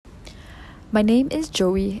My name is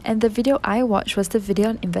Joey, and the video I watched was the video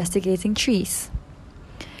on investigating trees.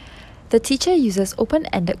 The teacher uses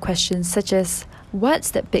open-ended questions such as,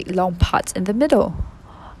 what's that big long part in the middle?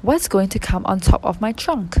 What's going to come on top of my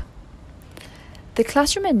trunk? The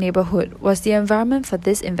classroom and neighborhood was the environment for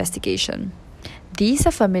this investigation. These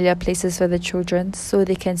are familiar places for the children so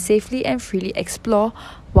they can safely and freely explore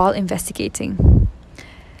while investigating.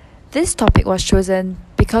 This topic was chosen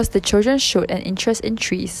because the children showed an interest in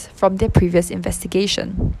trees from their previous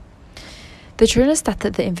investigation. The children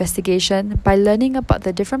started the investigation by learning about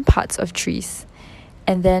the different parts of trees,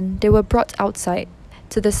 and then they were brought outside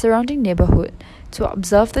to the surrounding neighborhood to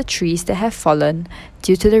observe the trees that have fallen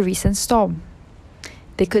due to the recent storm.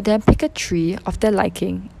 They could then pick a tree of their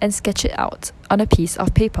liking and sketch it out on a piece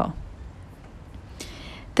of paper.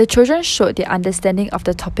 The children showed their understanding of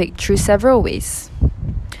the topic through several ways.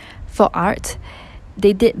 For art,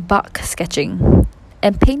 they did bark sketching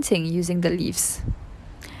and painting using the leaves.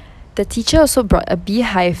 The teacher also brought a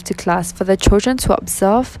beehive to class for the children to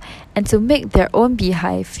observe and to make their own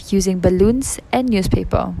beehive using balloons and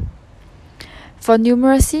newspaper. For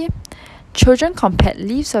numeracy, children compared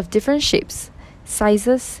leaves of different shapes,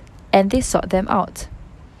 sizes, and they sought them out.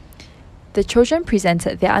 The children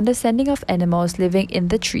presented their understanding of animals living in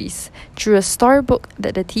the trees through a storybook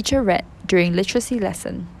that the teacher read during literacy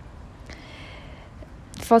lesson.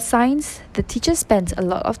 For science, the teacher spent a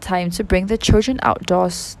lot of time to bring the children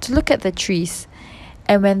outdoors to look at the trees,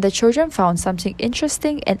 and when the children found something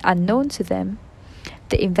interesting and unknown to them,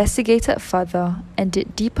 they investigated further and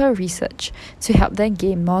did deeper research to help them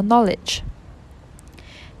gain more knowledge.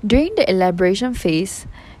 During the elaboration phase,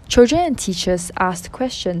 children and teachers asked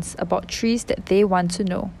questions about trees that they want to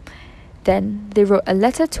know. Then they wrote a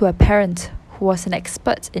letter to a parent who was an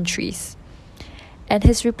expert in trees, and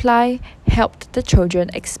his reply helped the children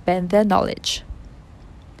expand their knowledge.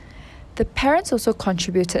 The parents also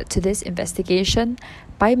contributed to this investigation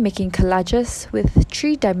by making collages with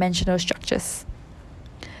 3-dimensional structures.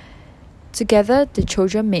 Together, the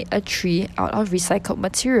children made a tree out of recycled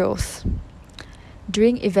materials.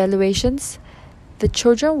 During evaluations, the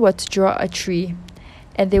children were to draw a tree,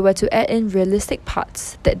 and they were to add in realistic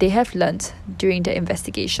parts that they have learnt during the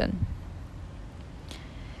investigation.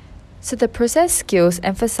 So the process skills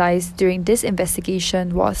emphasized during this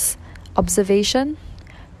investigation was observation,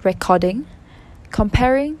 recording,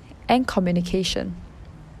 comparing, and communication.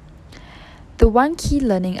 The one key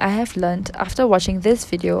learning I have learned after watching this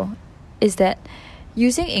video is that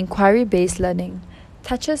using inquiry-based learning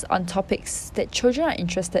touches on topics that children are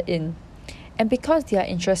interested in, and because they are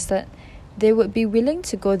interested, they would be willing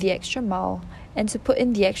to go the extra mile and to put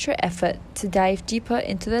in the extra effort to dive deeper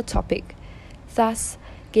into the topic, thus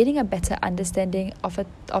gaining a better understanding of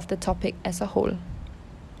the topic as a whole.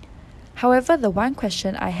 However, the one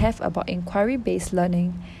question I have about inquiry-based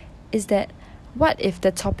learning is that what if the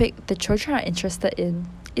topic the children are interested in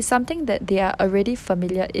is something that they are already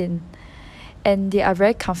familiar in and they are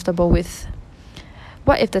very comfortable with?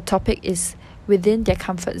 What if the topic is within their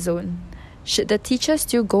comfort zone? Should the teacher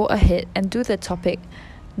still go ahead and do the topic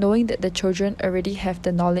knowing that the children already have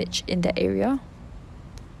the knowledge in that area?